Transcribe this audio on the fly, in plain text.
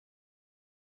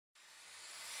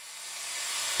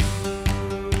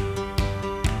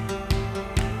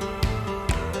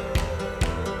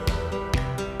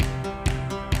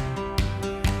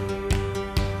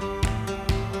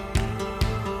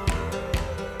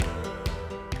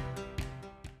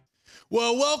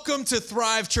Well, welcome to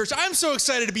Thrive Church. I'm so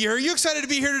excited to be here. Are you excited to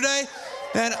be here today?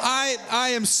 And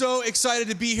I am so excited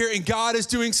to be here, and God is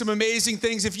doing some amazing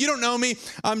things. If you don't know me,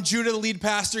 I'm Judah, the lead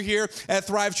pastor here at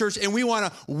Thrive Church, and we want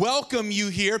to welcome you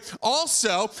here.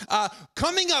 Also,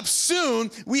 coming up soon,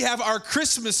 we have our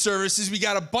Christmas services. We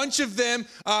got a bunch of them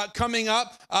coming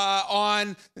up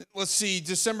on,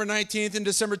 December 19th and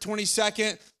December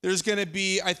 22nd. There's going to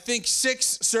be, I think,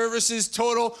 6 services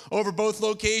total over both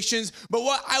locations. But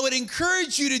what I would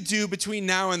encourage you to do between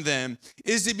now and then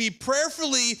is to be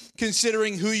prayerfully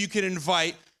considering who you can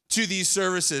invite to these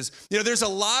services. You know, there's a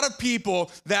lot of people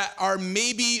that are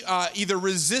maybe either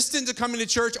resistant to coming to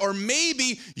church, or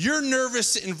maybe you're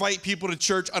nervous to invite people to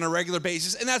church on a regular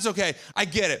basis, and that's okay. I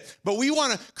get it. But we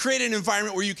want to create an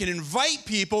environment where you can invite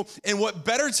people, and what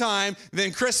better time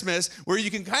than Christmas, where you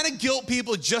can kind of guilt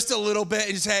people just a little bit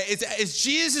and say, it's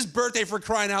Jesus' birthday, for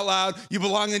crying out loud. You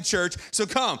belong in church, so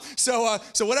come. So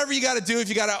whatever you got to do, if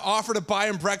you got to offer to buy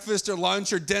them breakfast or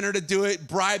lunch or dinner to do it,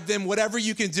 bribe them, whatever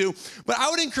you can do. But I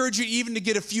would encourage you even to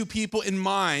get a few people in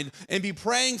mind and be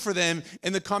praying for them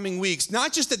in the coming weeks.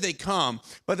 Not just that they come,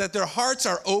 but that their hearts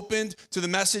are opened to the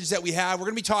message that we have. We're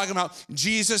going to be talking about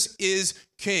Jesus is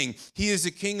King. He is the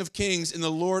King of Kings and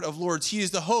the Lord of Lords. He is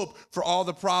the hope for all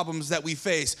the problems that we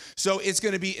face. So it's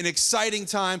going to be an exciting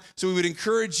time. So we would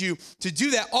encourage you to do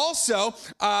that. Also,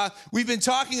 we've been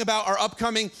talking about our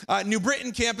upcoming New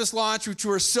Britain campus launch, which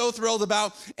we're so thrilled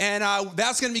about. And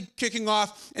that's going to be kicking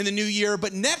off in the new year.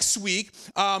 But next week,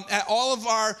 at all of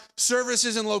our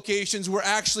services and locations, we're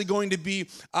actually going to be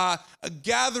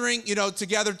gathering,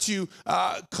 together to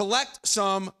collect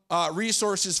some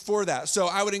resources for that. So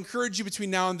I would encourage you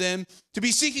between now and then to be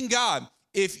seeking God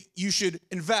if you should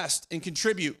invest and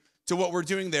contribute to what we're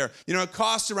doing there. It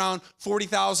costs around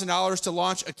 $40,000 to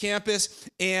launch a campus,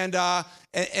 and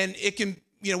it can,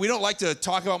 we don't like to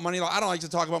talk about money. I don't like to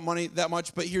talk about money that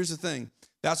much, but here's the thing.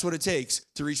 That's what it takes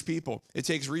to reach people. It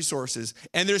takes resources.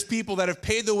 And there's people that have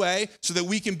paid the way so that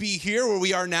we can be here where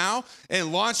we are now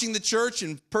and launching the church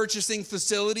and purchasing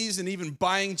facilities and even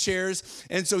buying chairs.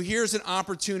 And so here's an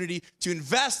opportunity to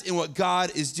invest in what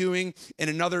God is doing in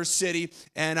another city.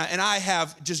 And I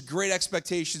have just great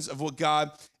expectations of what God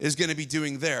is going to be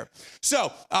doing there.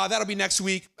 So that'll be next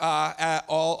week at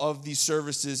all of these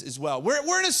services as well.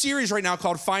 We're in a series right now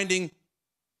called Finding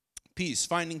Peace.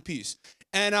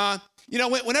 And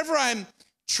whenever I'm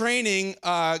training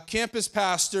campus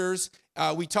pastors,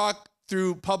 we talk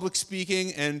through public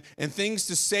speaking and things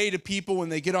to say to people when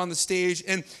they get on the stage.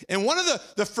 And one of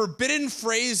the forbidden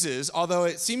phrases, although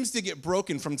it seems to get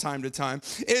broken from time to time,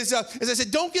 is I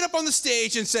said, don't get up on the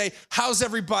stage and say, how's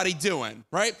everybody doing,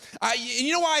 right? And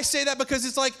you know why I say that? Because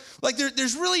it's like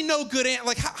there's really no good answer.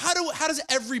 Like, how does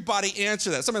everybody answer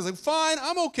that? Somebody's like, fine,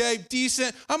 I'm okay,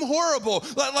 decent, I'm horrible.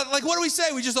 Like what do we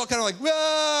say? We just all kind of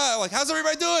like, how's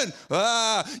everybody doing?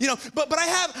 But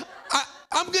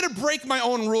I'm going to break my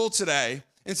own rule today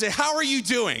and say, how are you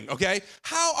doing, okay?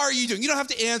 How are you doing? You don't have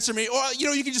to answer me. Or,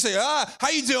 you can just say, how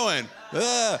you doing?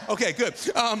 Okay, good. It's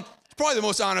probably the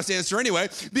most honest answer anyway,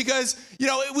 because,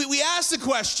 we ask the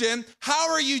question,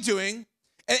 how are you doing?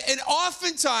 And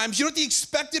oftentimes, you know what the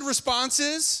expected response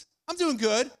is? I'm doing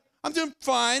good. I'm doing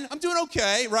fine. I'm doing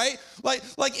okay, right? Like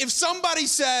if somebody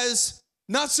says,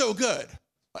 not so good,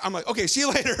 I'm like, okay, see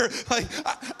you later.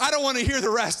 I don't want to hear the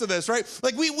rest of this, right?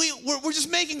 Like we're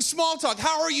just making small talk.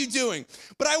 How are you doing?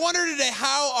 But I wonder today,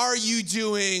 how are you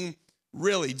doing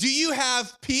really? Do you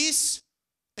have peace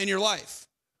in your life?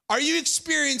 Are you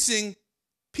experiencing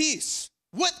peace?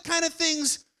 What kind of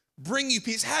things bring you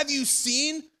peace? Have you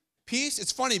seen peace?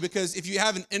 It's funny because if you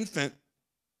have an infant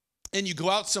and you go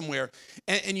out somewhere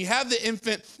and you have the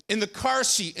infant in the car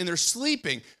seat and they're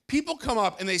sleeping, people come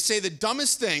up and they say the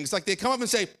dumbest things. Like they come up and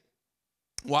say,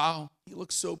 wow, he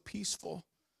looks so peaceful.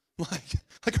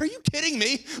 Like, are you kidding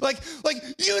me? Like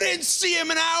you didn't see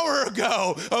him an hour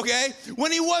ago, okay?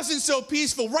 When he wasn't so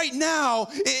peaceful. Right now,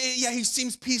 he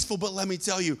seems peaceful, but let me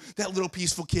tell you, that little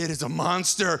peaceful kid is a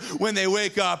monster when they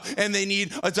wake up and they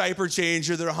need a diaper change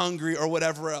or they're hungry or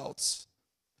whatever else.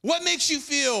 What makes you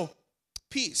feel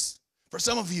peace? For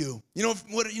some of you,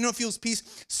 what feels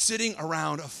peace? Sitting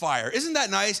around a fire. Isn't that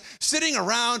nice? Sitting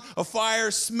around a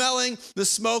fire, smelling the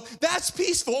smoke. That's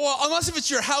peaceful. Well, unless if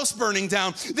it's your house burning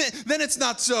down, then it's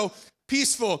not so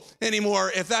peaceful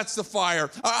anymore if that's the fire.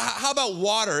 How about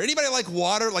water? Anybody like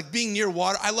water, like being near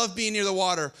water? I love being near the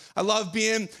water. I love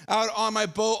being out on my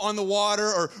boat on the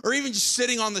water or even just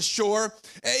sitting on the shore.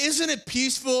 Isn't it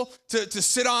peaceful to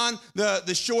sit on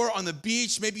the shore on the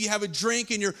beach? Maybe you have a drink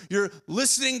and you're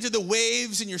listening to the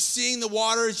waves and you're seeing the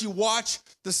water as you watch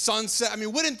the sunset. I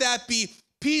mean, wouldn't that be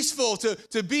peaceful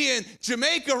to be in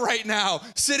Jamaica right now,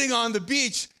 sitting on the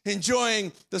beach,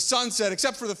 enjoying the sunset,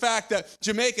 except for the fact that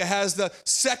Jamaica has the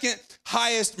second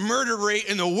highest murder rate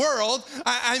in the world.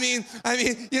 I mean,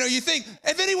 you think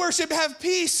if anywhere should have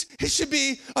peace, it should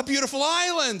be a beautiful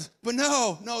island. But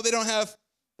no, they don't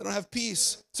have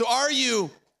peace. So are you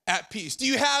at peace? Do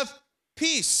you have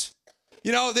peace?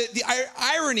 The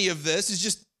irony of this is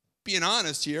just being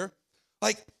honest here.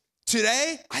 Like,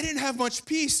 today, I didn't have much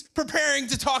peace preparing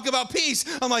to talk about peace.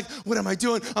 I'm like, what am I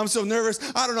doing? I'm so nervous.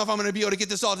 I don't know if I'm going to be able to get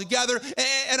this all together.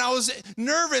 And I was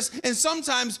nervous. And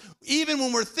sometimes, even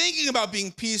when we're thinking about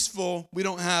being peaceful, we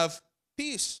don't have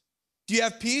peace. Do you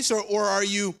have peace, or are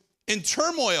you in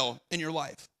turmoil in your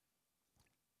life?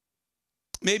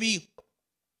 Maybe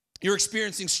you're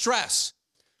experiencing stress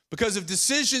because of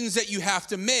decisions that you have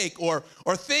to make, or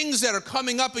things that are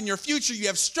coming up in your future you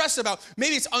have stress about.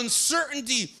 Maybe it's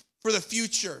uncertainty for the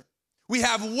future. We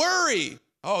have worry.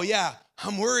 Oh yeah,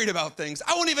 I'm worried about things.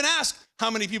 I won't even ask how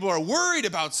many people are worried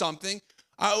about something.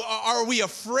 Are we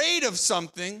afraid of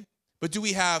something? But do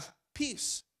we have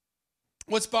peace?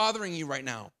 What's bothering you right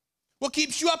now? What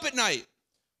keeps you up at night?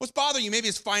 What's bothering you? Maybe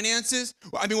it's finances.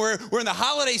 I mean, we're in the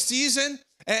holiday season,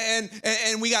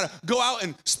 and we got to go out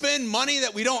and spend money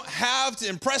that we don't have to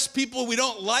impress people we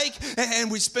don't like, and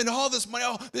we spend all this money.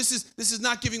 Oh, this is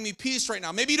not giving me peace right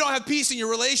now. Maybe you don't have peace in your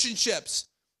relationships.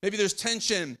 Maybe there's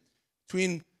tension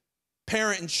between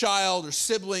parent and child, or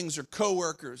siblings, or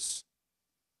coworkers.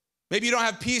 Maybe you don't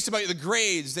have peace about the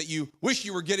grades that you wish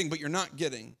you were getting, but you're not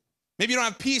getting. Maybe you don't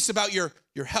have peace about your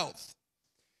health.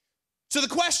 So the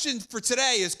question for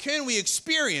today is, can we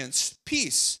experience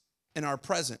peace in our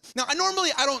present? Now, I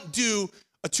don't do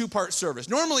a two-part service.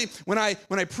 Normally, when I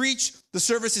preach, the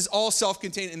service is all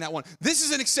self-contained in that one. This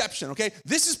is an exception, okay?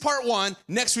 This is part one.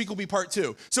 Next week will be part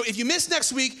two. So if you miss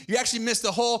next week, you actually miss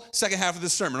the whole second half of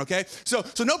this sermon, okay? So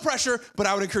no pressure, but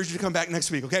I would encourage you to come back next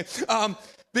week, okay?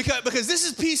 Because this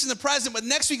is peace in the present, but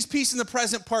next week's peace in the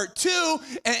present part two.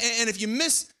 And if you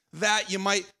miss that, you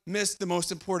might miss the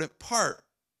most important part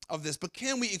of this. But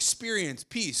can we experience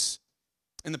peace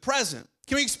in the present?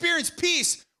 Can we experience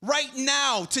peace right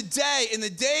now, today, in the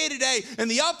day-to-day, in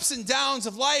the ups and downs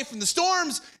of life, in the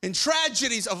storms and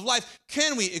tragedies of life?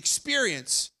 Can we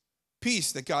experience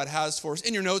peace that God has for us?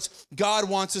 In your notes, God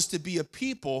wants us to be a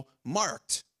people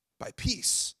marked by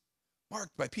peace.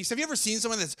 Marked by peace. Have you ever seen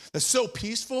someone that's so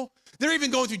peaceful? They're even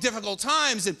going through difficult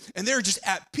times, and they're just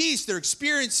at peace. They're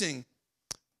experiencing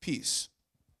peace.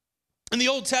 In the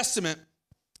Old Testament,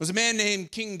 was a man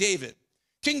named King David.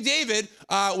 King David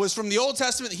was from the Old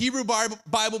Testament, the Hebrew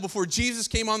Bible, before Jesus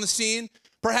came on the scene.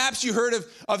 Perhaps you heard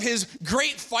of his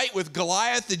great fight with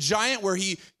Goliath, the giant, where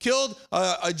he killed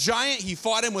a giant. He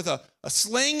fought him with a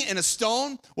sling and a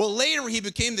stone. Well, later he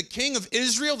became the king of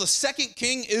Israel, the second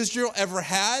king Israel ever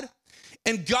had.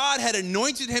 And God had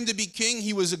anointed him to be king.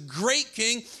 He was a great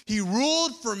king. He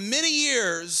ruled for many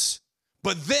years,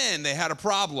 but then they had a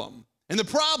problem. And the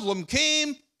problem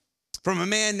came from a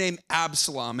man named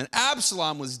Absalom. And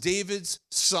Absalom was David's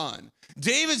son.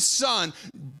 David's son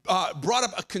brought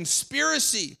up a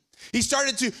conspiracy. He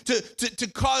started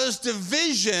to cause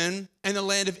division in the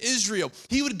land of Israel.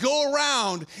 He would go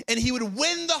around and he would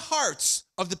win the hearts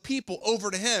of the people over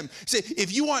to him. Say,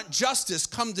 if you want justice,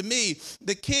 come to me.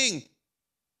 The king,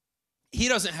 he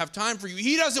doesn't have time for you.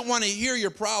 He doesn't want to hear your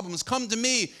problems. Come to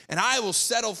me and I will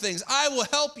settle things. I will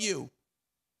help you.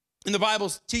 And the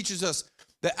Bible teaches us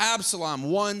that Absalom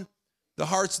won the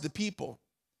hearts of the people.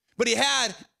 But he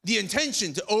had the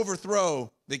intention to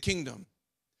overthrow the kingdom.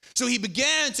 So he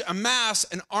began to amass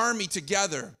an army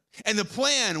together. And the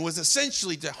plan was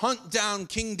essentially to hunt down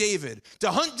King David,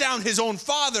 to hunt down his own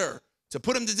father, to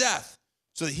put him to death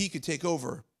so that he could take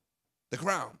over the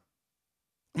crown.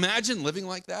 Imagine living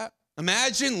like that.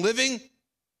 Imagine living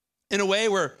in a way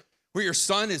where your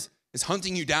son is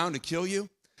hunting you down to kill you.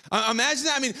 Imagine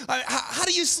that. I mean, how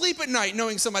do you sleep at night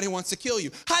knowing somebody wants to kill you?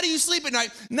 How do you sleep at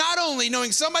night not only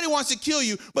knowing somebody wants to kill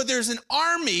you, but there's an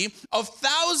army of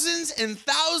thousands and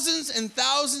thousands and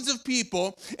thousands of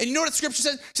people. And you know what Scripture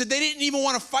said? It said they didn't even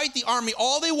want to fight the army.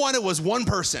 All they wanted was one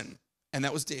person, and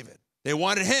that was David. They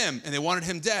wanted him, and they wanted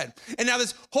him dead. And now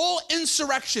this whole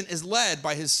insurrection is led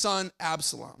by his son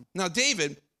Absalom. Now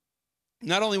David,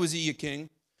 not only was he a king,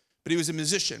 but he was a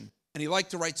musician, and he liked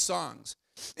to write songs.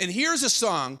 And here's a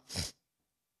song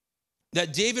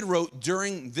that David wrote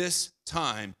during this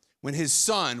time when his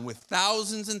son, with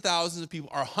thousands and thousands of people,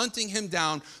 are hunting him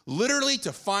down, literally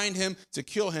to find him, to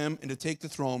kill him, and to take the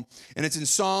throne. And it's in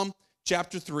Psalm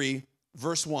chapter 3,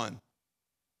 verse 1.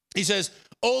 He says,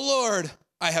 "O Lord,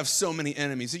 I have so many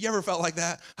enemies. Have you ever felt like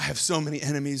that? I have so many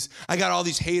enemies. I got all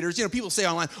these haters. You know, people say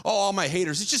online, oh, all my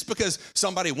haters. It's just because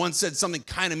somebody once said something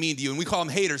kind of mean to you, and we call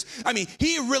them haters. I mean,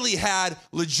 he really had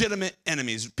legitimate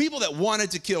enemies, people that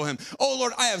wanted to kill him. Oh,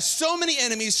 Lord, I have so many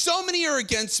enemies. So many are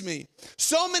against me.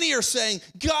 So many are saying,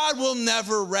 God will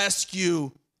never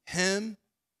rescue him.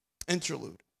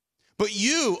 Interlude. But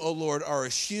you, oh Lord, are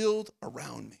a shield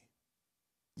around me.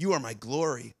 You are my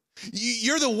glory.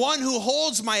 You're the one who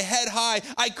holds my head high.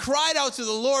 I cried out to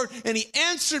the Lord, and he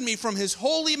answered me from his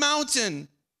holy mountain.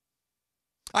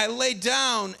 I lay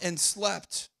down and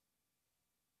slept,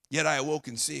 yet I awoke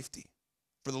in safety,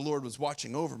 for the Lord was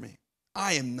watching over me.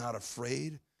 I am not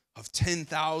afraid of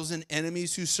 10,000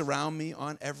 enemies who surround me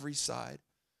on every side.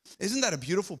 Isn't that a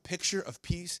beautiful picture of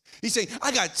peace? He's saying,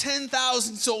 I got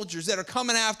 10,000 soldiers that are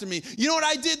coming after me. You know what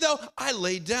I did, though? I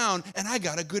laid down, and I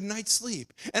got a good night's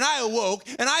sleep. And I awoke,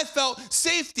 and I felt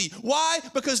safety. Why?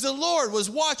 Because the Lord was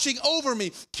watching over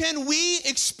me. Can we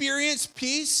experience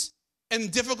peace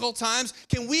in difficult times?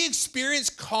 Can we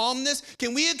experience calmness?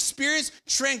 Can we experience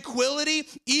tranquility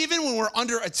even when we're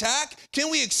under attack? Can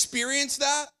we experience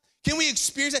that? Can we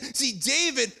experience that? See,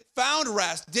 David found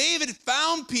rest. David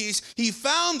found peace. He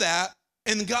found that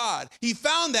in God. He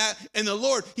found that in the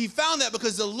Lord. He found that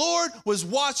because the Lord was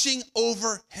watching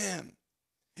over him.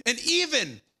 And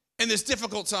even in this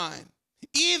difficult time,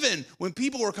 even when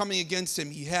people were coming against him,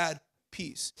 he had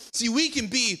peace. See, we can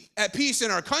be at peace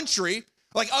in our country.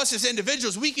 Like us as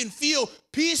individuals, we can feel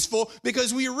peaceful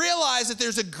because we realize that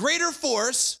there's a greater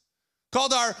force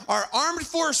called our armed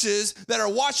forces that are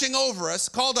watching over us,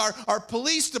 called our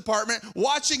police department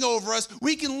watching over us.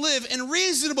 We can live in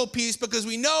reasonable peace because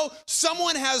we know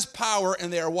someone has power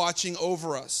and they are watching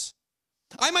over us.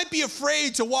 I might be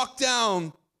afraid to walk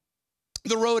down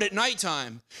the road at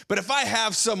nighttime, but if I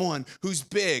have someone who's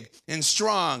big and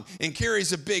strong and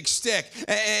carries a big stick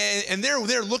and they're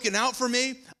looking out for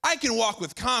me, I can walk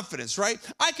with confidence, right?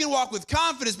 I can walk with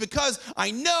confidence because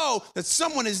I know that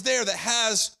someone is there that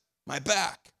has my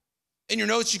back. In your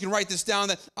notes, you can write this down,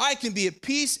 that I can be at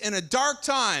peace in a dark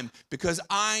time because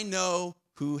I know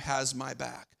who has my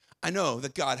back. I know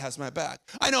that God has my back.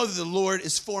 I know that the Lord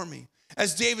is for me.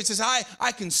 As David says,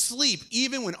 I can sleep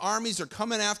even when armies are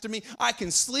coming after me. I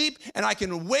can sleep and I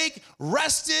can wake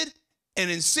rested and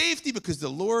in safety because the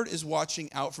Lord is watching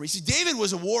out for me. See, David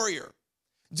was a warrior.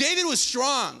 David was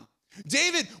strong.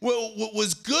 David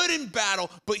was good in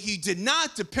battle, but he did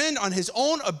not depend on his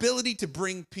own ability to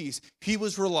bring peace. He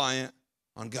was reliant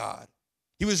on God.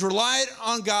 He was reliant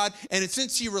on God, and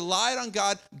since he relied on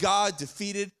God, God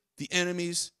defeated the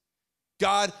enemies.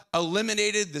 God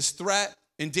eliminated this threat,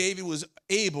 and David was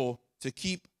able to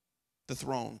keep the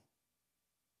throne.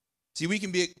 See, we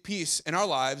can be at peace in our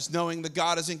lives knowing that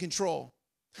God is in control.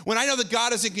 When I know that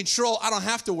God is in control, I don't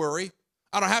have to worry.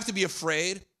 I don't have to be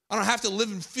afraid. I don't have to live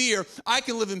in fear. I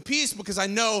can live in peace because I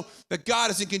know that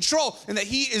God is in control and that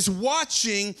he is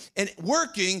watching and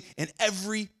working in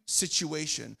every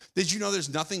situation. Did you know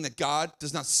there's nothing that God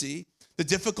does not see? The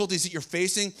difficulties that you're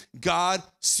facing, God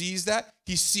sees that.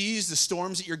 He sees the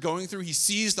storms that you're going through. He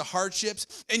sees the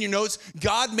hardships. In your notes,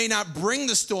 God may not bring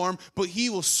the storm, but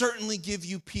he will certainly give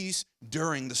you peace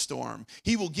during the storm.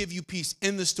 He will give you peace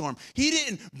in the storm. He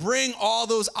didn't bring all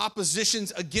those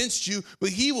oppositions against you, but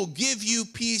he will give you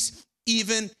peace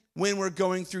even when we're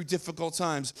going through difficult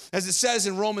times. As it says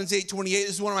in Romans 8:28, this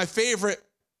is one of my favorite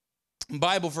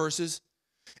Bible verses.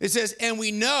 It says, and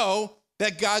we know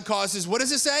that God causes, what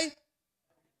does it say?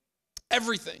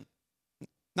 Everything.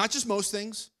 Not just most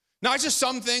things, not just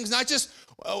some things, not just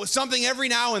something every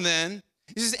now and then.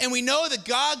 He says, and we know that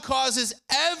God causes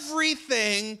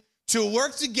everything to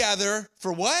work together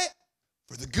for what?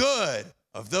 For the good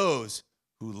of those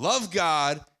who love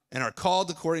God and are called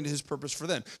according to his purpose for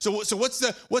them. So what's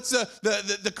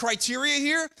the criteria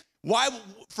here? Why,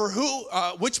 for who,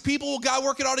 which people will God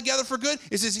work it all together for good?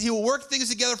 It says he will work things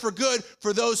together for good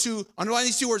for those who, underline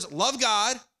these two words, love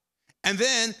God, and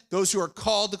then those who are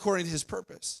called according to his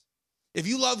purpose. If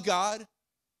you love God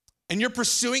and you're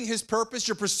pursuing his purpose,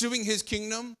 you're pursuing his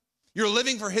kingdom, you're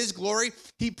living for his glory,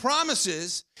 he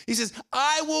promises, he says,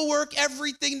 I will work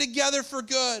everything together for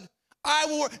good. I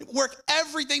will work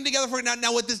everything together for good.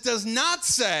 Now, what this does not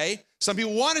say, some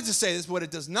people wanted to say this, but what it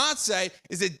does not say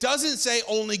is it doesn't say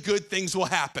only good things will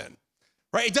happen,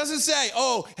 right? It doesn't say,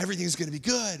 oh, everything's going to be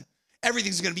good.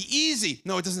 Everything's going to be easy.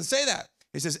 No, it doesn't say that.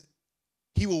 It says,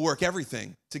 he will work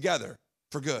everything together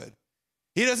for good.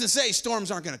 He doesn't say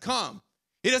storms aren't going to come.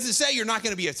 He doesn't say you're not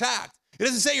going to be attacked. It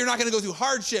doesn't say you're not going to go through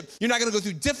hardship. You're not going to go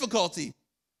through difficulty.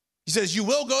 He says you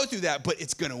will go through that, but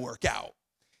it's going to work out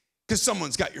because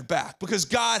someone's got your back, because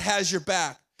God has your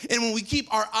back. And when we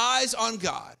keep our eyes on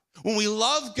God, when we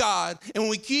love God, and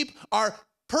when we keep our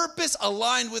purpose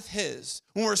aligned with his,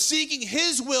 when we're seeking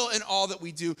his will in all that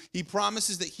we do, he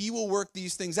promises that he will work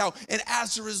these things out. And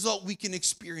as a result, we can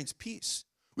experience peace.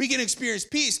 We can experience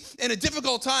peace in a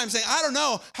difficult time saying, I don't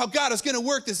know how God is going to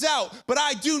work this out, but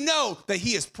I do know that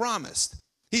he has promised.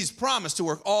 He's promised to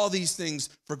work all these things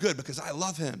for good because I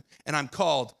love him and I'm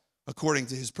called according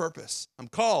to his purpose. I'm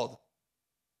called.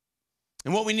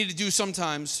 And what we need to do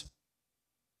sometimes,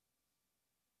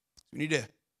 we need to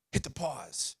hit the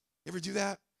pause. You ever do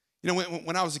that? You know,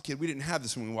 when I was a kid, we didn't have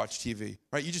this when we watched TV,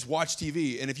 right? You just watch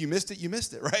TV, and if you missed it, you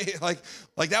missed it, right?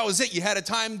 Like that was it. You had to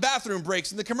time bathroom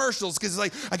breaks and the commercials because it's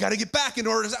like, I got to get back in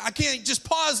order. I can't just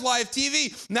pause live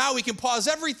TV. Now we can pause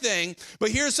everything.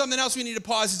 But here's something else we need to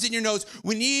pause. It's in your notes.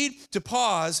 We need to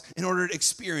pause in order to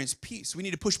experience peace. We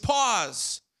need to push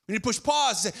pause. We need to push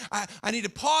pause. Say, I need to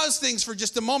pause things for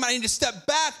just a moment. I need to step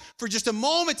back for just a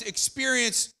moment to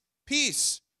experience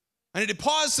peace. I need to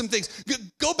pause some things.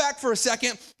 Go back for a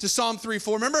second to Psalm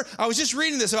 3:4. Remember, I was just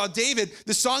reading this about David,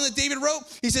 the song that David wrote.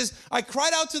 He says, I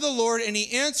cried out to the Lord, and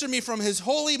he answered me from his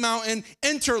holy mountain.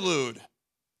 Interlude.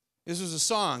 This was a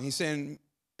song. He's saying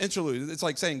interlude. It's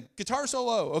like saying guitar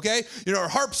solo, okay? You know, or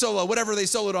harp solo, whatever they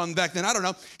soloed on back then. I don't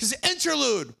know. He says,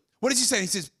 interlude. What is he saying? He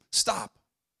says, stop,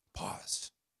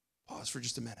 pause. Pause for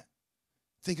just a minute.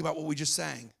 Think about what we just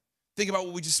sang. Think about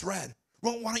what we just read.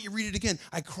 Well, why don't you read it again?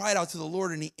 I cried out to the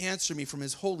Lord, and he answered me from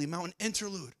his holy mountain.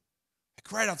 Interlude. I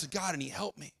cried out to God, and he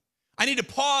helped me. I need to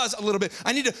pause a little bit.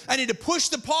 I need to push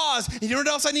the pause. And you know what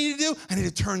else I need to do? I need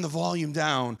to turn the volume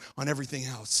down on everything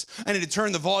else. I need to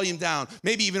turn the volume down,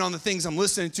 maybe even on the things I'm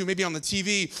listening to, maybe on the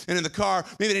TV and in the car.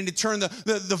 Maybe I need to turn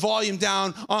the volume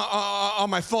down on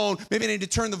my phone. Maybe I need to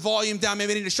turn the volume down.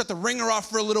 Maybe I need to shut the ringer off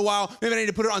for a little while. Maybe I need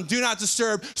to put it on Do Not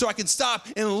Disturb so I can stop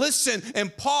and listen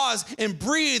and pause and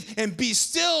breathe and be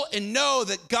still and know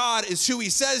that God is who he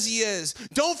says he is.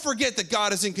 Don't forget that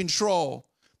God is in control.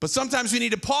 But sometimes we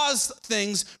need to pause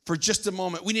things for just a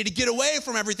moment. We need to get away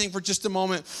from everything for just a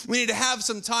moment. We need to have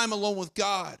some time alone with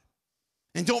God.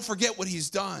 And don't forget what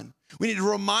he's done. We need to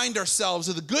remind ourselves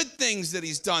of the good things that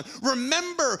he's done.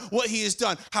 Remember what he has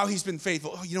done, how he's been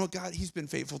faithful. Oh, you know what, God, he's been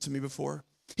faithful to me before.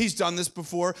 He's done this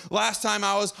before. Last time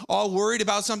I was all worried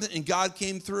about something and God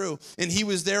came through and he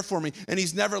was there for me and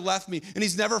he's never left me and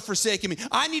he's never forsaken me.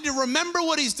 I need to remember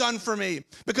what he's done for me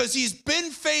because he's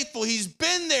been faithful. He's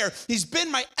been there. He's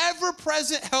been my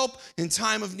ever-present help in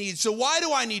time of need. So why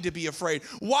do I need to be afraid?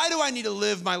 Why do I need to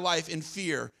live my life in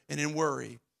fear and in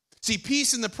worry? See,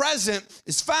 peace in the present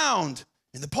is found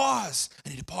in the pause. I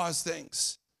need to pause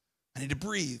things. I need to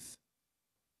breathe.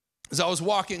 As I was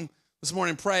walking this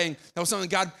morning praying, that was something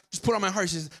God just put on my heart.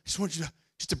 He says, I just want you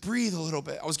to breathe a little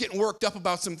bit. I was getting worked up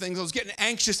about some things. I was getting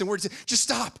anxious and worried. Just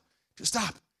stop,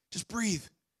 just breathe,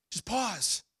 just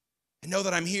pause and know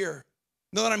that I'm here.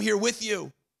 Know that I'm here with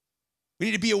you. We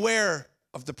need to be aware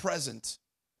of the present.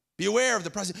 Be aware of the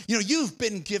present. You know, you've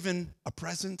been given a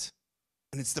present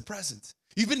and it's the present.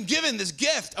 You've been given this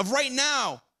gift of right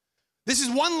now. This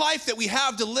is one life that we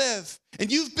have to live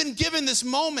and you've been given this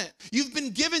moment. You've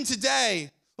been given today.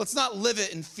 Let's not live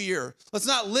it in fear. Let's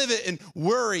not live it in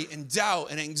worry and doubt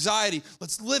and anxiety.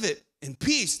 Let's live it in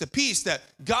peace, the peace that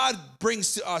God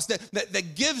brings to us, that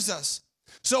gives us.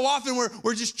 So often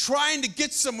we're just trying to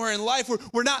get somewhere in life.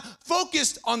 We're not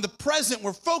focused on the present.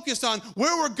 We're focused on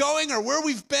where we're going or where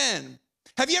we've been.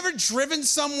 Have you ever driven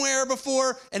somewhere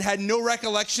before and had no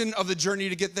recollection of the journey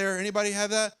to get there? Anybody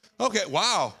have that? Okay,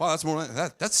 wow, that's more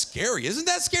that's scary. Isn't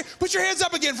that scary? Put your hands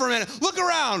up again for a minute. Look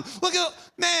around.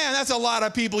 Man, that's a lot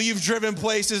of people. You've driven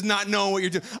places not knowing what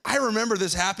you're doing. I remember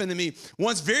this happened to me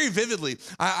once very vividly.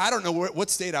 I don't know what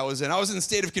state I was in. I was in a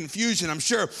state of confusion, I'm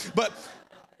sure. But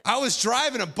I was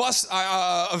driving a bus,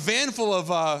 a van full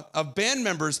of band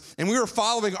members, and we were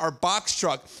following our box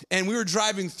truck, and we were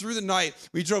driving through the night.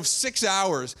 We drove 6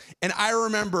 hours, and I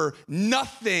remember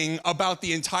nothing about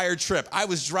the entire trip. I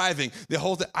was driving the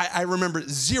whole thing. I remember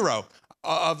zero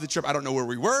of the trip. I don't know where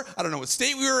we were. I don't know what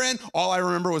state we were in. All I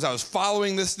remember was I was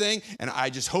following this thing, and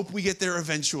I just hope we get there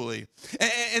eventually.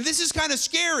 And this is kind of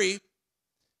scary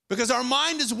because our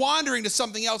mind is wandering to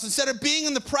something else. Instead of being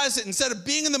in the present, instead of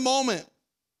being in the moment,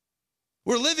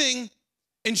 we're living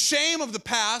in shame of the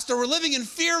past, or we're living in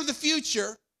fear of the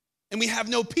future, and we have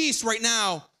no peace right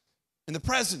now in the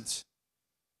present.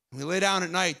 And we lay down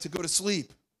at night to go to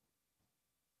sleep,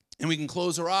 and we can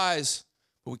close our eyes,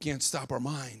 but we can't stop our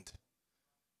mind.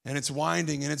 And it's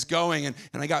winding and it's going, and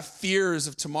I got fears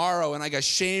of tomorrow, and I got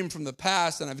shame from the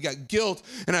past, and I've got guilt,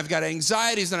 and I've got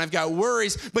anxieties, and I've got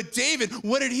worries. But David,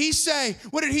 what did he say?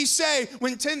 What did he say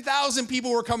when 10,000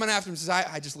 people were coming after him? He says,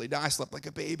 I just laid down, I slept like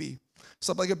a baby.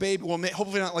 slept like a baby. Well,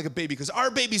 hopefully not like a baby, because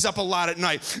our baby's up a lot at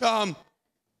night.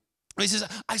 He says,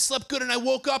 I slept good and I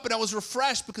woke up and I was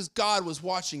refreshed because God was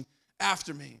watching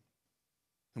after me.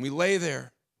 And we lay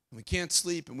there and we can't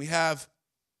sleep and we have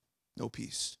no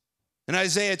peace. In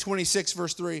Isaiah 26,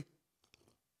 verse 3,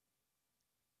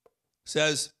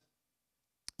 says,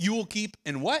 you will keep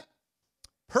in what?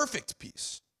 Perfect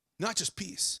peace. Not just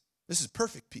peace. This is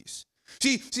perfect peace.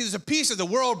 See, there's a peace that the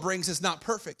world brings that's not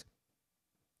perfect.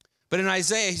 But in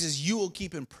Isaiah, he says, you will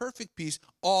keep in perfect peace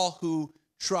all who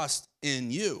trust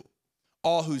in you,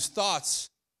 all whose thoughts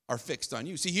are fixed on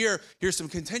you. See, here's some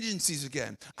contingencies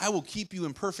again. I will keep you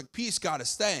in perfect peace, God is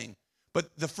saying.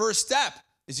 But the first step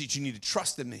is that you need to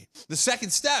trust in me. The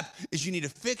second step is you need to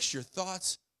fix your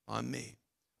thoughts on me.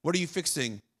 What are you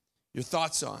fixing your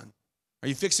thoughts on? Are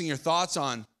you fixing your thoughts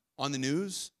on the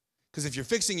news? Because if you're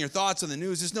fixing your thoughts on the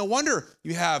news, it's no wonder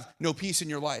you have no peace in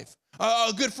your life.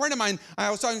 A good friend of mine, I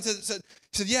was talking to, said,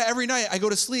 yeah, every night I go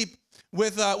to sleep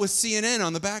with CNN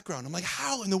on the background. I'm like,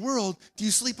 how in the world do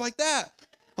you sleep like that?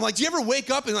 I'm like, do you ever wake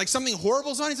up and like something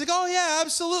horrible's on? He's like, oh yeah,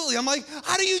 absolutely. I'm like,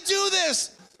 how do you do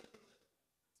this?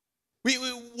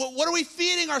 What are we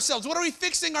feeding ourselves? What are we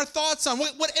fixing our thoughts on?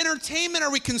 What entertainment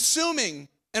are we consuming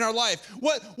in our life?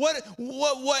 What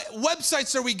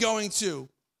websites are we going to?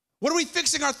 What are we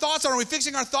fixing our thoughts on? Are we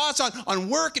fixing our thoughts on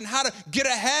work and how to get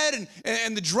ahead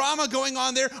and the drama going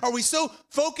on there? Are we so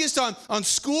focused on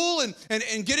school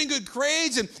and getting good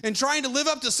grades and trying to live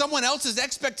up to someone else's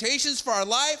expectations for our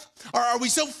life? Are we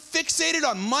so fixated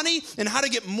on money and how to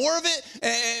get more of it?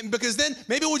 And because then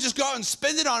maybe we'll just go out and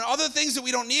spend it on other things that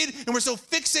we don't need, and we're so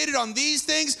fixated on these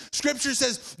things. Scripture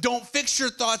says, don't fix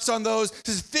your thoughts on those. It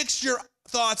says, fix your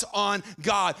thoughts on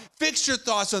God. Fix your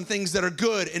thoughts on things that are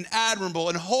good and admirable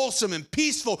and wholesome and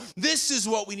peaceful. This is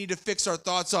what we need to fix our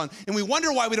thoughts on. And we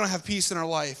wonder why we don't have peace in our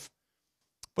life.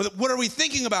 But what are we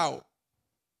thinking about?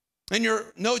 In your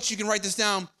notes, you can write this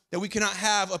down, that we cannot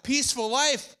have a peaceful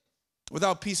life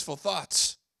without peaceful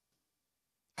thoughts.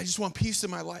 I just want peace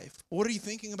in my life. What are you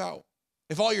thinking about?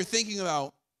 If all you're thinking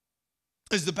about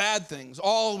is the bad things,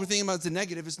 all we're thinking about is the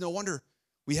negative, it's no wonder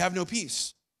we have no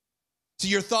peace. So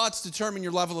your thoughts determine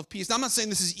your level of peace. Now, I'm not saying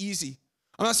this is easy.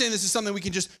 I'm not saying this is something we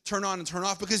can just turn on and turn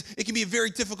off, because it can be a very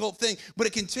difficult thing, but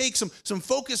it can take some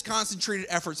focused, concentrated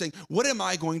effort saying, what am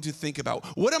I going to think about?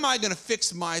 What am I going to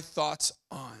fix my thoughts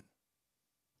on?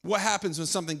 What happens when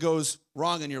something goes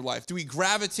wrong in your life? Do we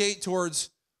gravitate towards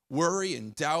worry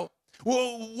and doubt?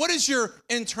 Well, what is your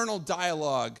internal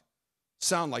dialogue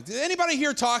sound like? Did anybody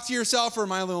here talk to yourself, or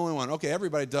am I the only one? Okay,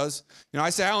 everybody does. You know, I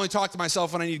say I only talk to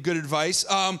myself when I need good advice.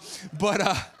 But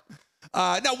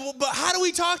how do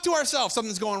we talk to ourselves?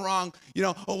 Something's going wrong. You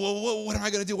know, oh, well, what am I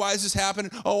going to do? Why is this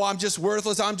happening? Oh, I'm just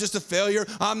worthless. I'm just a failure.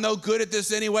 I'm no good at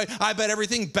this anyway. I bet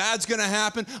everything bad's going to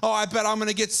happen. Oh, I bet I'm going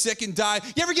to get sick and die.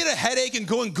 You ever get a headache and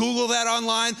go and Google that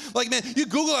online? Like, man, you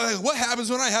Google like, what happens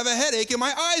when I have a headache and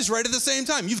my eyes right at the same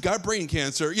time? You've got brain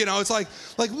cancer. You know, it's like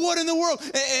what in the world?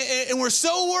 And we're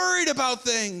so worried about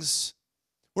things.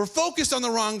 We're focused on the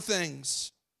wrong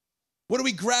things. What do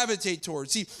we gravitate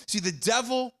towards? See, the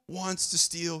devil wants to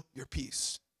steal your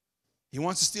peace. He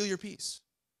wants to steal your peace.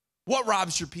 What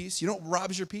robs your peace? You know what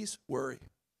robs your peace? Worry.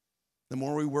 The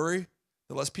more we worry,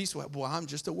 the less peaceful. Well, I'm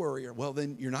just a worrier. Well,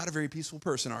 then you're not a very peaceful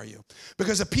person, are you?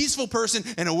 Because a peaceful person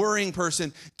and a worrying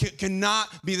person cannot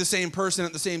be the same person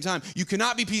at the same time. You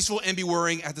cannot be peaceful and be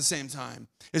worrying at the same time.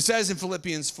 It says in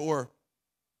Philippians 4,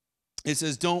 it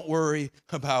says, don't worry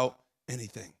about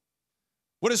anything.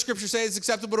 What does Scripture say is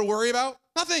acceptable to worry about?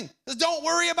 Nothing. It says, don't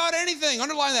worry about anything.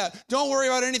 Underline that. Don't worry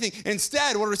about anything.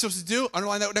 Instead, what are we supposed to do?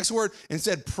 Underline that next word.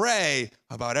 Instead, pray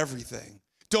about everything.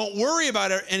 Don't worry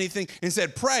about anything.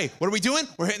 Instead, pray. What are we doing?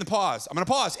 We're hitting the pause. I'm going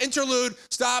to pause. Interlude.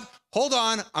 Stop. Hold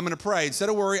on. I'm going to pray. Instead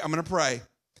of worry, I'm going to pray.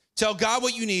 Tell God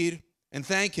what you need and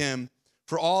thank Him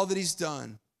for all that He's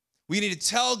done. We need to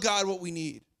tell God what we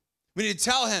need. We need to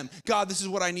tell Him, God, this is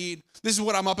what I need. This is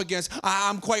what I'm up against.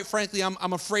 I'm quite frankly, I'm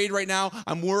afraid right now.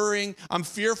 I'm worrying. I'm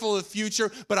fearful of the future,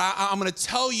 but I'm going to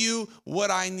tell you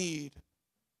what I need.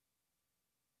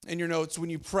 In your notes, when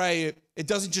you pray, it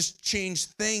doesn't just change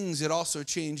things, it also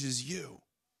changes you.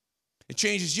 It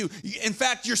changes you. In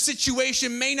fact, your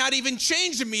situation may not even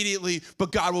change immediately,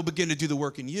 but God will begin to do the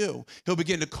work in you. He'll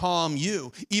begin to calm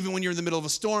you. Even when you're in the middle of a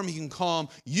storm, He can calm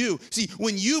you. See,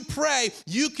 when you pray,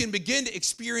 you can begin to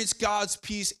experience God's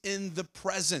peace in the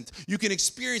present. You can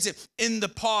experience it in the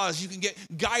pause. You can get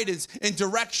guidance and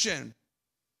direction.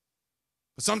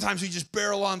 But sometimes we just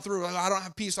barrel on through. Like, I don't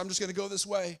have peace, so I'm just going to go this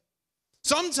way.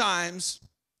 Sometimes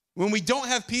when we don't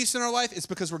have peace in our life, it's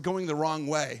because we're going the wrong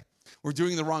way. we're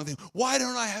doing the wrong thing. Why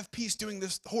don't I have peace doing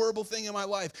this horrible thing in my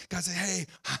life? God said, hey,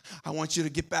 I want you to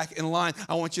get back in line.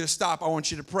 I want you to stop. I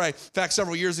want you to pray. In fact,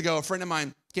 several years ago, a friend of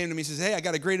mine came to me and says, hey, I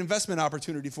got a great investment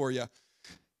opportunity for you.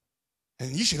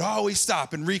 And you should always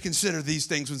stop and reconsider these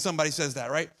things when somebody says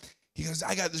that, right? He goes,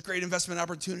 I got this great investment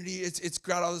opportunity. It's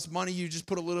got all this money. You just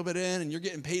put a little bit in and you're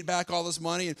getting paid back all this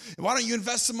money. And why don't you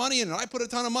invest some money in it? And I put a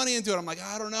ton of money into it. I'm like,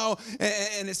 I don't know.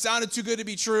 And it sounded too good to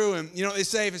be true. And you know what they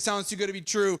say, if it sounds too good to be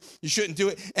true, you shouldn't do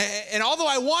it. And although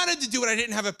I wanted to do it, I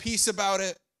didn't have a peace about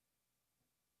it.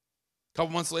 A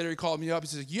couple months later, he called me up. He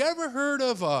says, you ever heard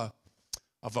of a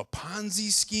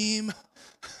Ponzi scheme?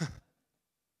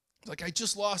 Like, I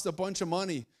just lost a bunch of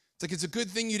money. It's like, it's a good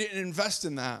thing you didn't invest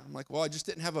in that. I'm like, well, I just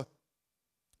didn't have a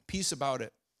peace about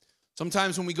it.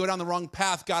 Sometimes when we go down the wrong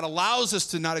path, God allows us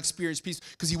to not experience peace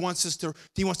because he wants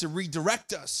to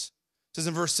redirect us. It says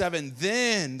in verse 7,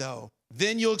 then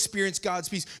you'll experience God's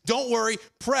peace. Don't worry,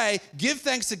 pray, give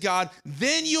thanks to God,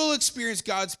 then you'll experience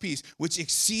God's peace, which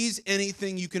exceeds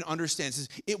anything you can understand. It says,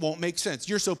 it won't make sense.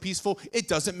 You're so peaceful, it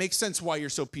doesn't make sense why you're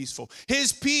so peaceful.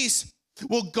 His peace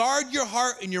will guard your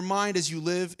heart and your mind as you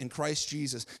live in Christ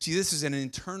Jesus. See, this is an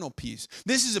internal peace.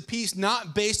 This is a peace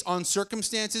not based on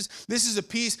circumstances. This is a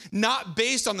peace not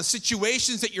based on the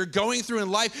situations that you're going through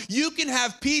in life. You can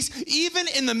have peace even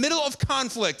in the middle of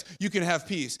conflict. You can have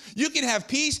peace. You can have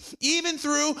peace even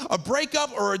through a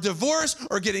breakup or a divorce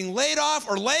or getting laid off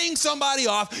or laying somebody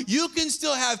off. You can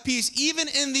still have peace even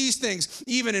in these things,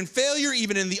 even in failure,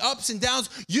 even in the ups and downs.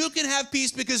 You can have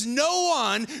peace because no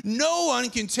one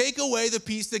can take away the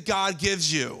peace that God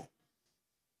gives you.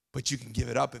 But you can give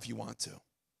it up if you want to.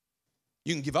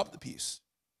 You can give up the peace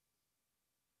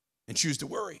and choose to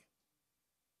worry.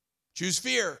 Choose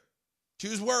fear.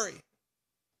 Choose worry. It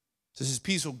says his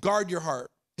peace will guard your heart.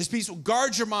 His peace will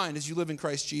guard your mind as you live in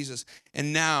Christ Jesus.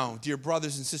 And now, dear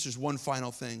brothers and sisters, one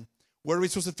final thing. What are we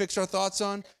supposed to fix our thoughts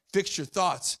on? Fix your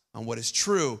thoughts on what is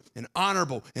true and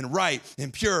honorable and right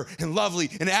and pure and lovely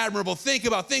and admirable. Think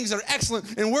about things that are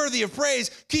excellent and worthy of praise.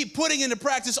 Keep putting into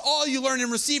practice all you learned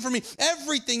and received from me,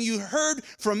 everything you heard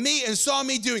from me and saw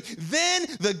me doing. Then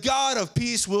the God of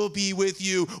peace will be with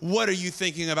you. What are you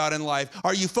thinking about in life?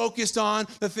 Are you focused on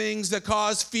the things that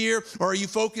cause fear, or are you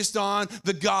focused on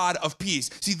the God of peace?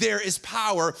 See, there is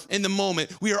power in the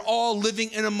moment. We are all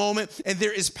living in a moment, and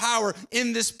there is power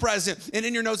in this present. And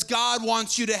in your notes, God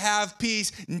wants you to have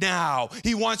peace now.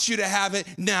 He wants you to have it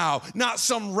now, not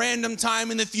some random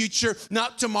time in the future,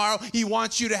 not tomorrow. He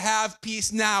wants you to have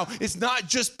peace now. It's not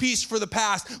just peace for the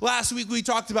past. Last week we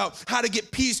talked about how to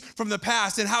get peace from the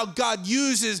past and how God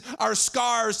uses our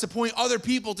scars to point other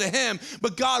people to him.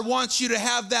 But God wants you to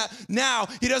have that now.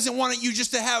 He doesn't want you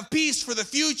just to have peace for the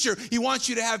future. He wants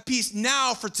you to have peace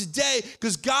now for today,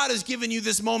 because God has given you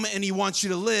this moment and he wants you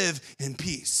to live in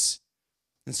peace.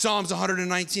 In Psalms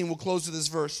 119, we'll close with this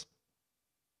verse.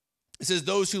 It says,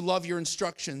 those who love your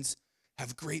instructions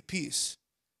have great peace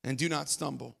and do not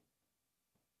stumble.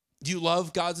 Do you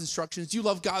love God's instructions? Do you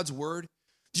love God's word?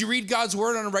 Do you read God's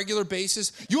word on a regular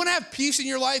basis? You want to have peace in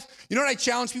your life? You know what I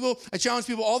challenge people? I challenge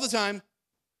people all the time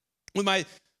with my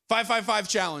 5-5-5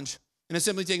 challenge. And it's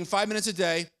simply taking 5 minutes a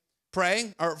day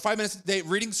praying, or 5 minutes a day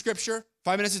reading scripture,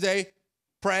 5 minutes a day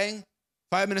praying,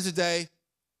 5 minutes a day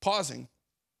pausing,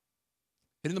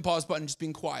 hitting the pause button, just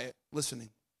being quiet,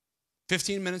 listening.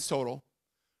 15 minutes total.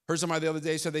 Heard somebody the other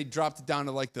day said they dropped it down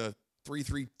to like the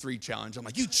 3-3-3 challenge. I'm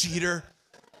like, you cheater.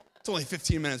 It's only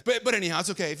 15 minutes. But anyhow, it's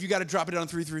okay. If you got to drop it down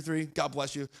to 3-3-3, God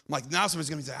bless you. I'm like, now somebody's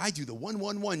going to say, I do the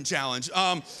 1-1-1 challenge.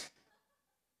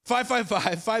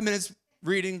 5-5-5, 5 minutes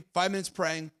reading, 5 minutes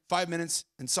praying, 5 minutes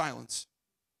in silence.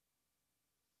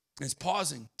 And it's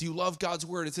pausing. Do you love God's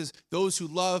word? It says, those who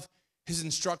love his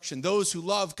instruction, those who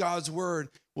love God's word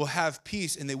will have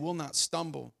peace and they will not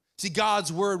stumble. See,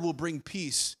 God's word will bring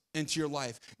peace into your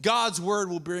life. God's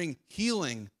word will bring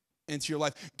healing into your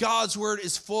life. God's word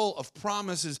is full of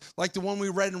promises like the one we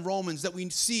read in Romans, that we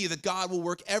see that God will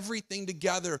work everything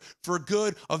together for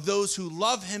good of those who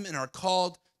love him and are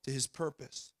called to his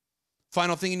purpose.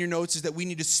 Final thing in your notes is that we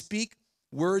need to speak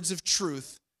words of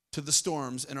truth to the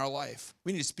storms in our life.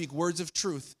 We need to speak words of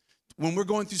truth. When we're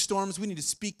going through storms, we need to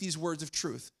speak these words of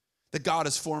truth, that God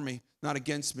is for me, not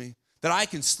against me, that I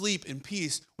can sleep in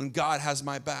peace when God has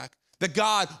my back, that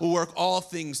God will work all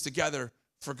things together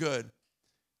for good.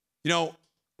 You know,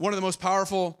 one of the most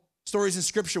powerful stories in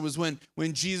Scripture was when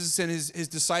Jesus and his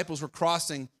disciples were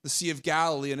crossing the Sea of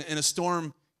Galilee, and a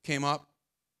storm came up.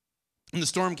 And the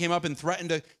storm came up and threatened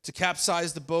to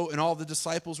capsize the boat, and all the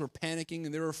disciples were panicking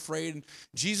and they were afraid. And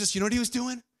Jesus, you know what he was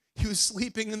doing? He was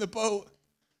sleeping in the boat.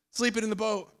 Sleeping in the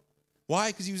boat.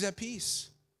 Why? Because he was at peace.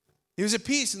 He was at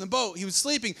peace in the boat. He was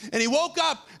sleeping. And he woke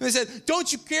up and they said,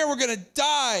 don't you care? We're going to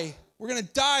die. We're going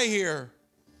to die here.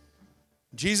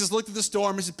 Jesus looked at the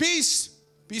storm and said, peace,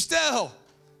 be still.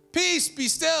 Peace, be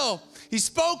still. He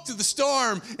spoke to the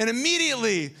storm, and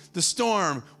immediately the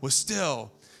storm was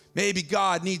still. Maybe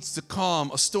God needs to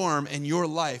calm a storm in your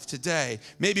life today.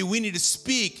 Maybe we need to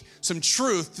speak some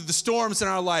truth to the storms in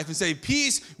our life and say,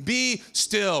 peace, be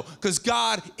still, because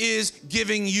God is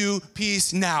giving you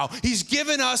peace now. He's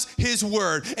given us his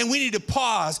word, and we need to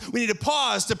pause. We need to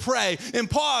pause to pray and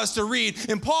pause to read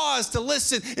and pause to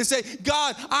listen and say,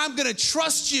 God, I'm going to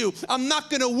trust you. I'm not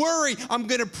going to worry. I'm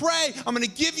going to pray. I'm going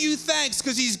to give you thanks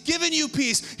because he's given you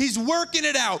peace. He's working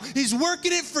it out. He's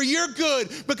working it for your good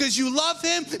because you love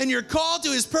him and you're called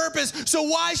to his purpose. So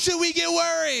why should we get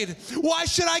worried? Why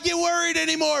should I get worried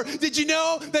anymore? Did you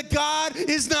know that God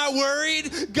is not worried?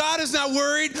 God is not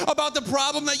worried about the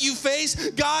problem that you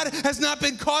face. God has not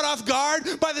been caught off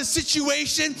guard by the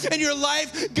situation in your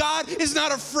life. God is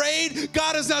not afraid.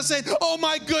 God is not saying, oh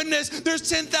my goodness, there's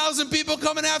 10,000 people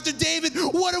coming after David.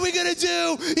 What are we going to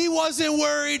do? He wasn't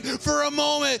worried for a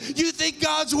moment. You think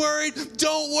God's worried?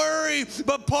 Don't worry,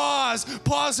 but pause.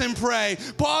 Pause and pray.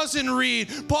 Pause and read.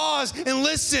 Pause and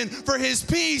listen for his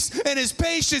peace and his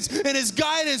patience and his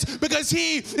guidance, because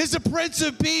he is the Prince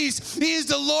of Peace. He is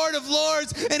the Lord of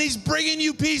Lords, and he's bringing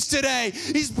you peace today.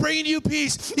 He's bringing you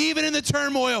peace even in the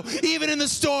turmoil, even in the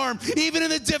storm, even in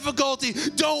the difficulty.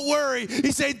 Don't worry.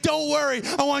 He said, don't worry.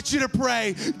 I want you to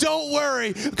pray. Don't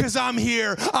worry, because I'm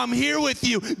here. I'm here with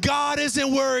you. God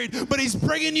isn't worried, but he's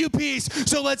bringing you peace.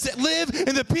 So let's live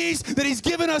in the peace that he's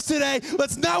given us today.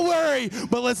 Let's not worry,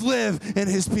 but let's live in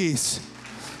his peace.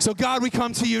 So God, we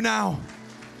come to you now.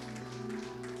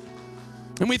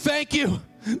 And we thank you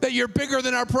that you're bigger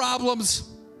than our problems,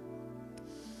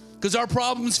 because our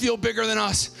problems feel bigger than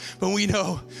us. But we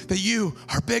know that you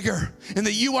are bigger and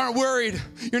that you aren't worried.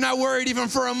 You're not worried even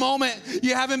for a moment.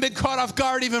 You haven't been caught off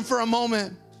guard even for a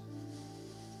moment.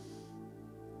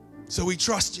 So we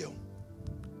trust you.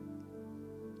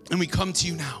 And we come to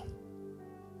you now.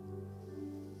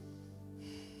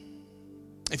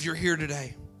 If you're here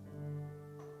today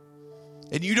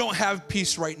and you don't have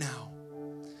peace right now,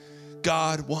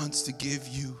 God wants to give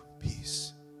you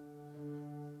peace.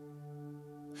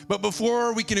 But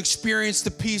before we can experience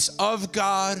the peace of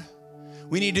God,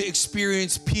 we need to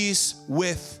experience peace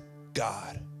with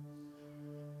God.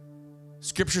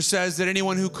 Scripture says that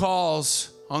anyone who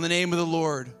calls on the name of the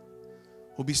Lord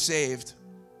will be saved.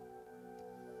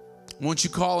 Won't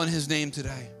you call on his name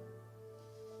today?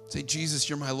 Say, Jesus,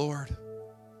 you're my Lord.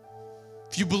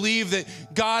 If you believe that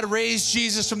God raised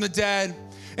Jesus from the dead,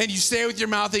 and you say with your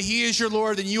mouth that he is your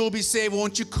Lord, then you will be saved.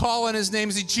 Won't you call on his name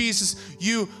and say, Jesus,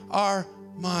 you are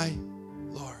my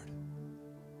Lord.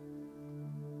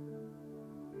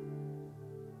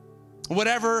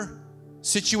 Whatever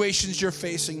situations you're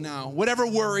facing now, whatever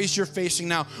worries you're facing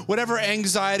now, whatever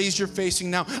anxieties you're facing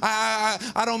now,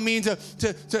 I don't mean to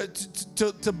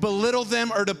belittle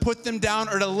them or to put them down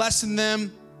or to lessen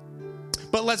them,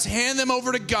 but let's hand them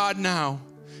over to God now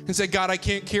and say, God, I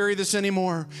can't carry this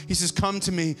anymore. He says, come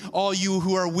to me, all you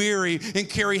who are weary and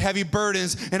carry heavy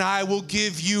burdens, and I will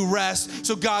give you rest.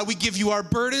 So God, we give you our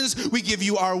burdens, we give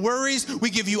you our worries,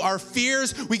 we give you our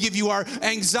fears, we give you our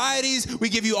anxieties, we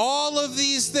give you all of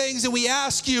these things, and we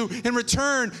ask you in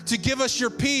return to give us your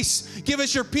peace. Give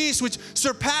us your peace, which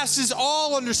surpasses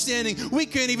all understanding. We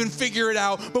can't even figure it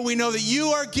out, but we know that you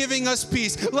are giving us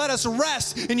peace. Let us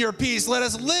rest in your peace. Let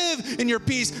us live in your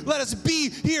peace. Let us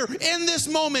be here in this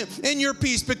moment in your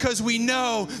peace, because we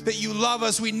know that you love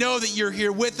us. We know that you're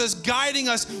here with us, guiding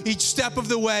us each step of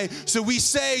the way. So we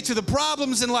say to the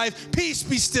problems in life, peace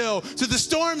be still. To the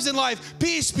storms in life,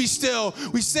 peace be still.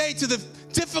 We say to the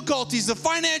difficulties, the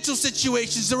financial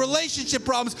situations, the relationship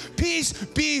problems, peace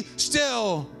be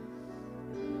still.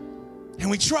 And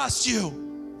we trust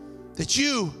you that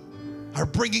you are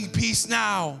bringing peace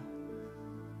now.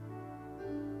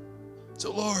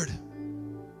 So Lord,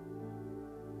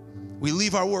 we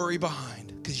leave our worry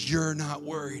behind because you're not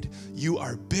worried. You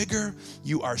are bigger.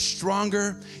 You are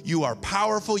stronger. You are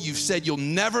powerful. You've said you'll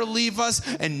never leave us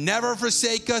and never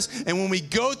forsake us. And when we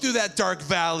go through that dark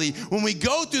valley, when we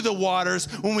go through the waters,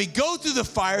 when we go through the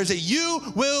fires, that you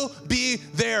will be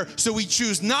there. So we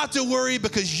choose not to worry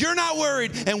because you're not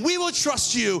worried, and we will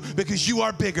trust you because you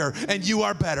are bigger and you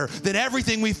are better than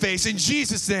everything we face. In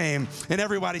Jesus' name. And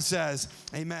everybody says,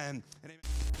 amen.